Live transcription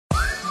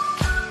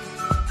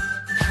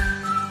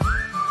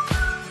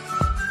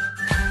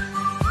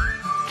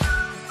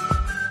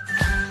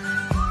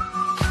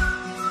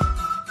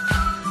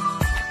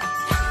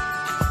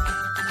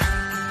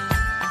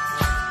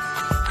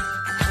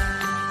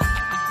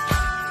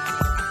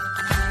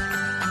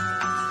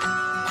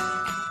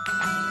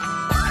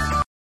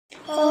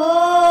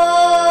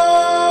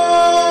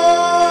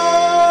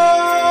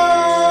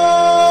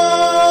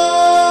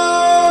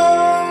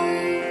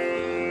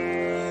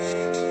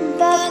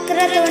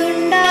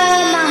वक्रतुण्ड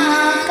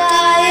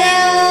महाकाय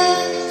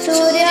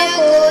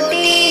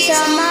सूर्यकोटि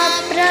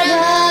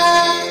समप्रभा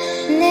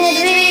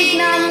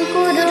निर्विघ्नं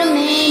कुरु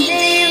मे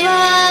देव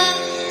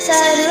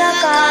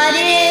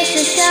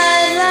सर्वकार्येषु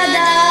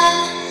सर्वदा।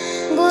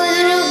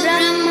 गुरु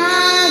ब्रह्मा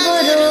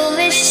गुरु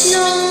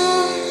विष्णु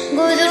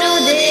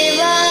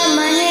गुरुदेव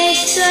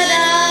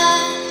महेश्वरा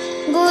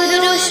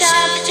गुरु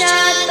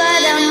साक्षात्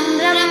परं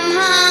ब्रह्म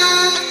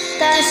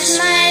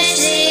तस्मै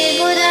श्री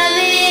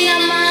गुरवे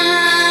नमः।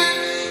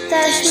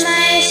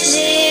 तस्मै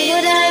श्री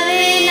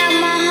गुरवे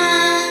नमः।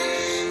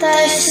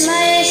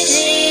 तस्मै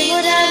श्री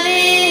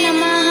गुरवे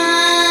नमः।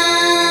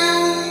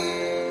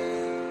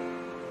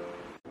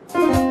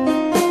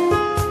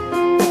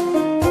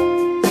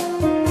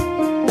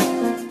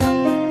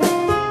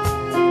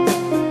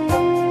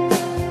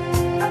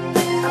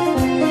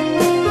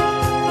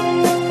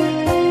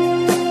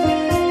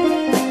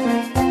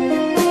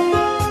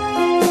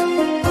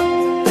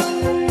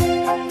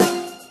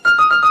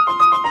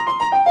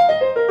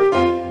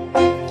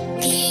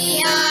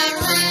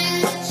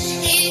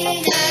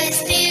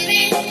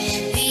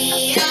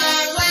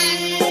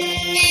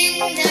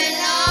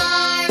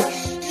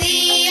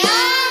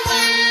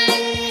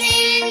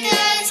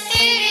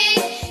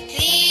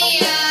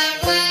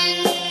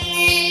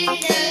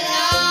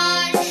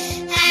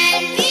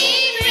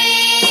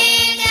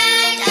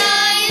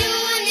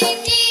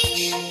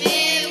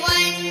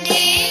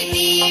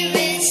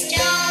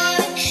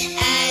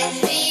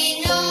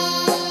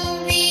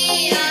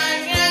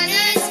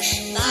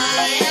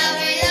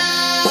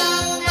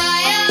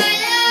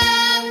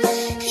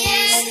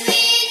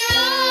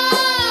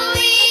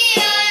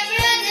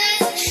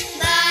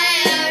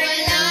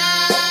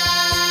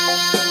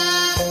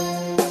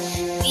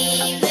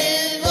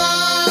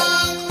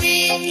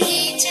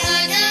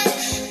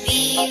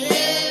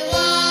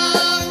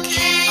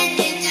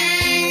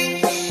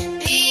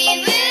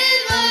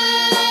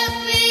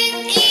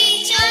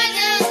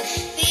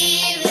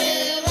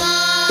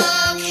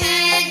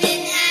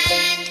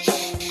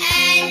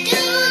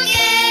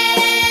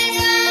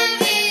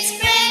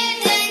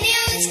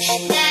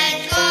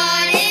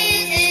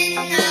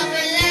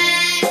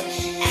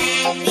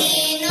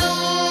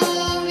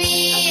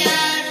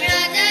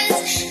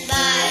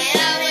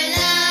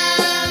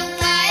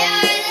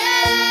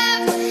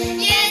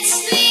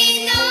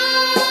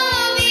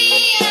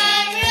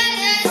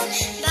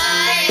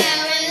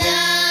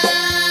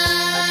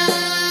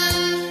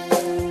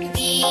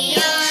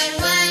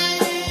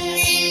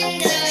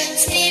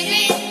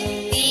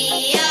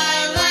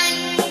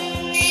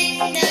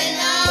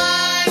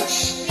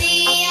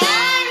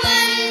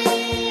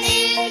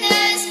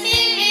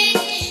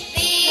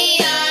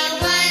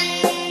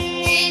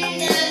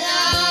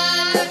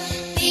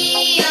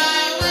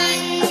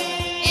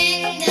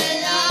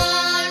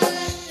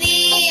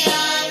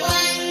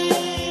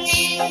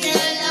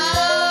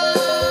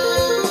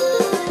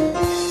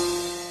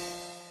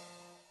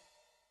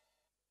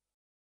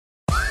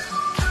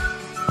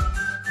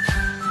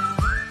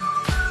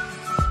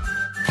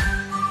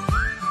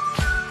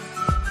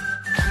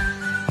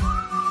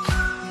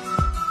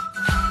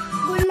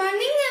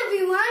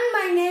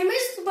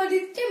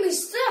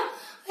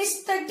 I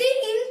study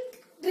in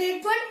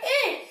grade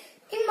 1A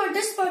in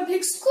Modest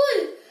Public School.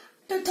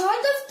 The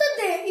thought of the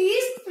day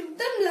is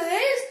freedom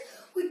lies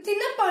within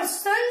a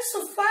person,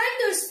 so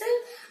find yourself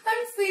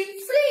and feel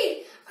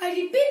free. I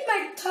repeat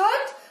my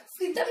thought,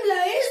 freedom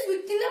lies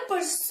within a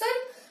person,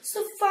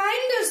 so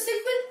find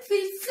yourself and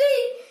feel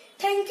free.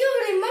 Thank you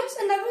very much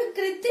and have a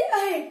great day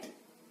ahead.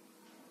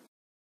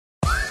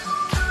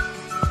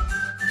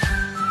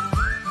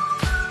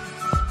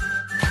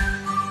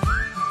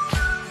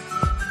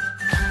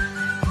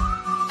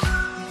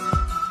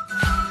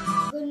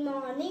 Good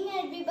morning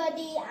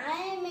everybody, I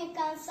am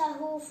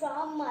Sahu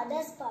from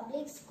Mother's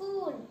Public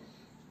School.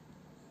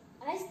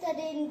 I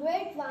study in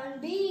grade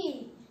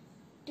 1B.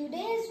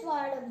 Today's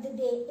word of the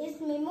day is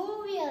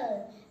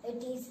memorial.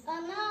 It is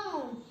a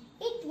noun.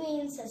 It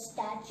means a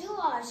statue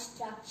or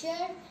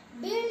structure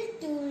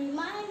built to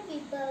remind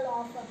people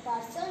of a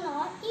person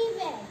or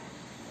event.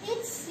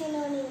 Its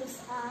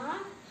synonyms are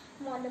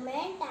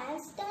monument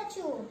and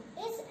statue.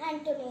 Its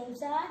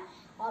antonyms are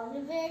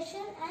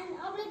obliteration and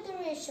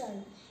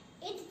obliteration.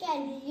 It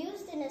can be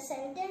used in a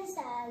sentence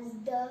as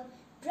the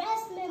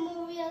dress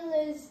memorial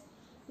is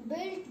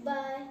built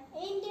by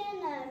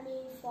Indian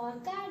Army for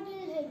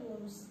Kargil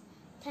heroes.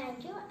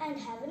 Thank you and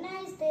have a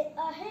nice day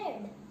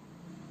ahead.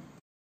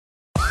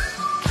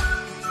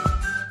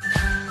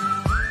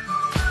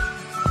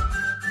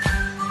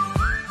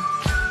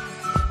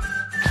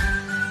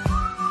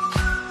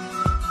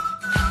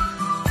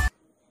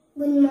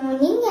 Good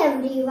morning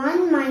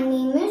everyone, my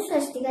name is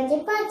Swastika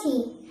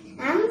Tripathi.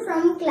 I am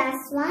from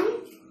class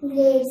 1,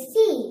 grade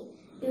C.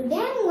 Today I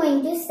am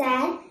going to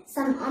share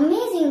some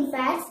amazing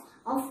facts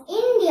of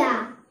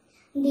India.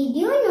 Did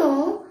you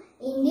know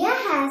India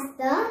has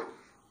the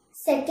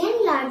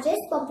second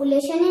largest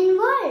population in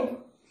world?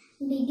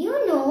 Did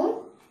you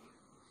know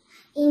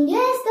India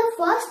is the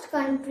first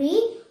country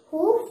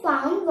who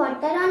found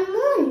water on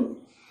moon?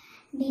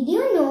 Did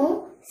you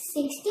know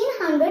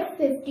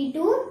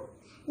 1652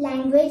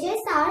 languages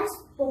are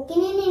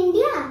spoken in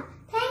India.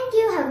 Thank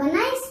you. Have a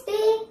nice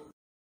day.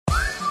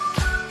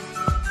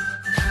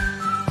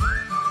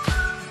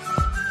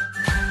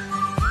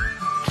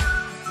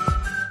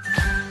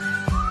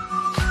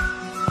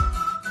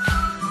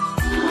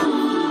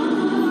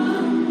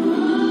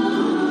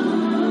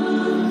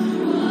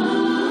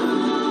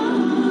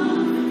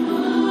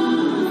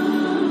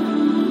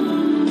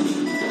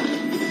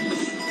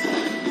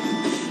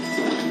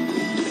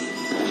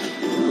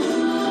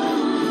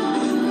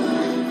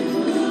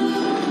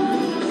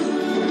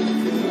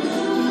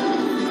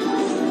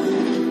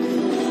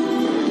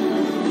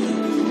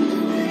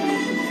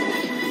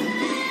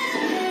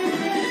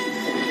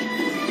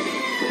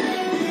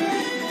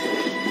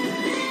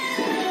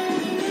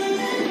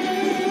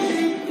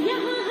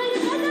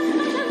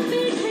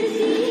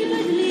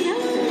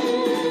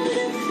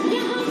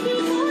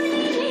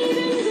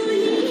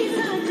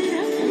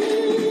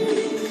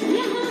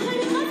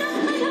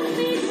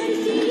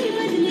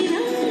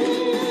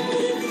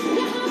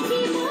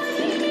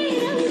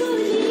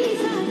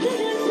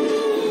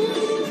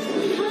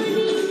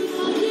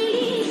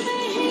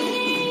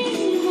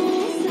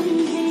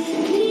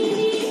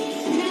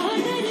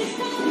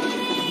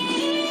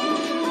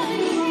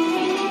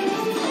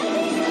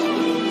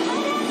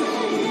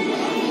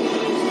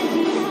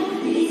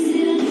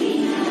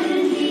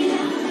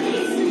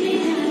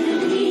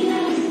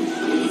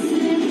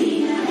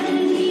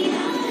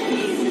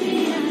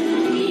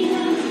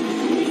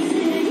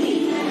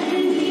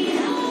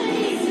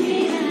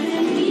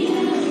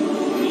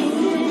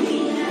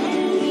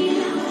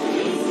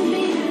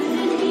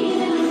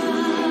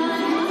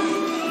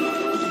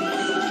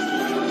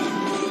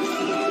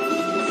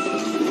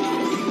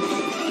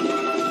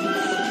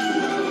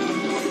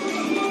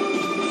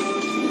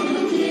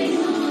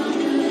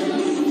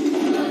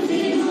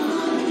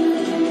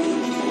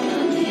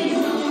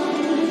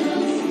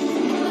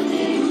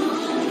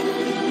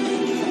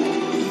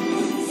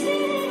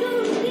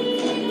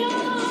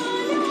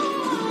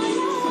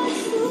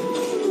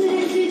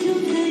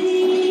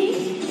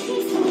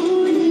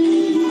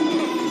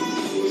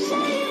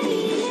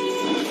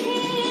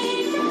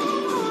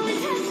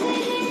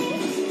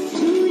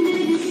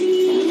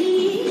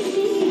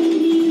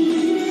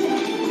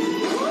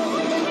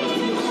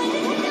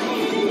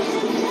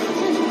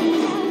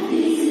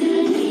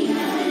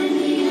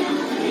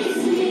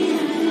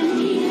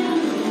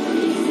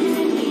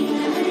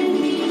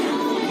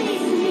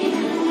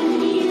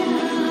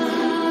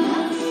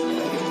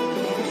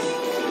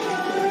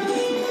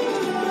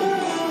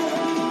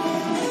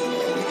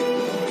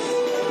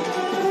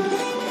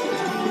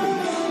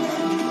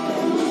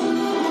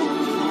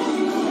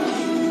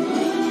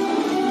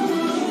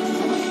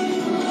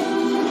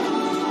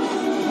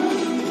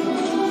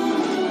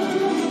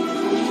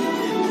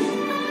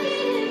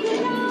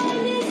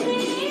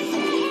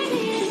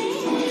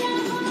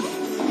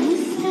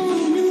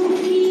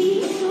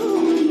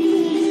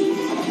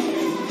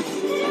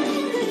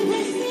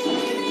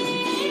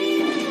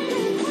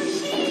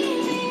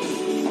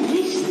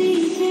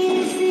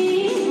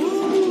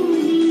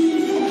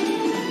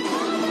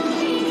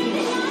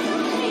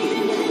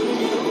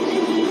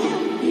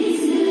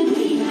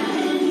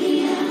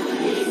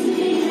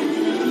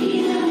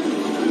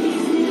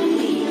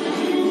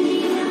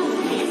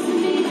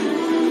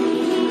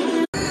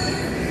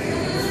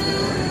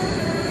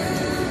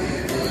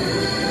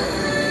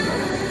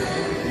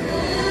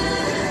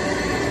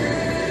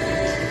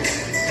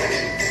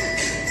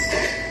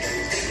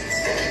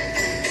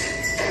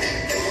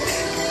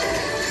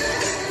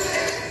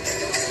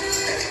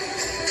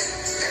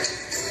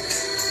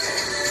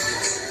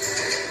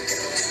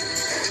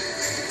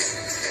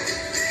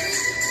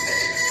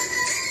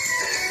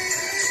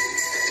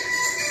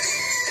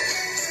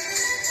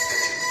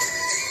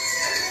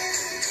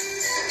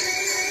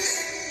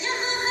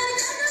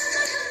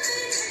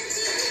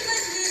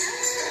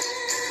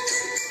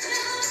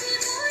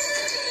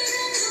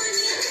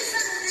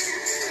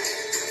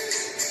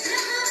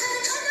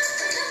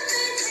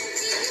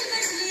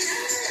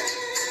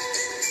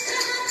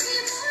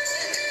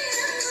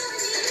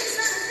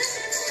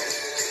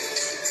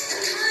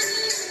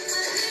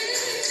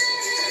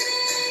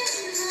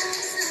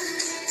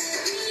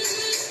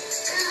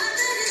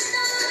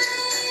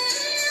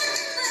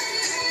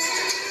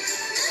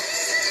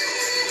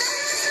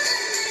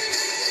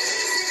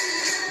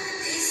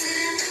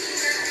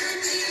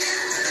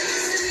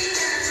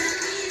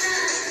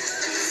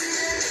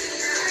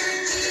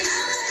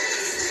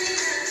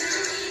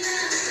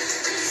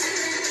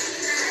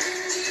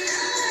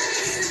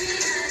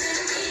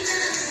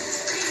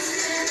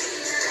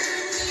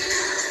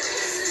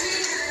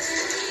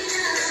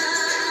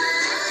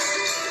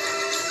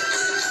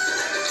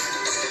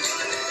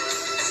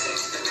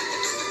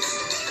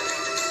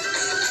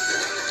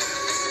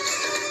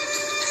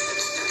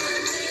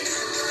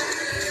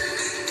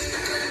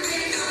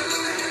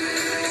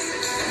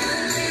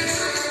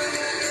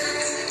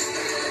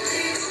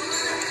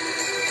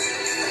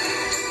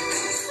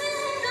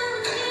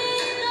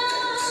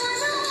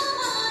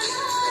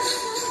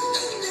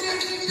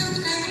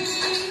 Vishnu करे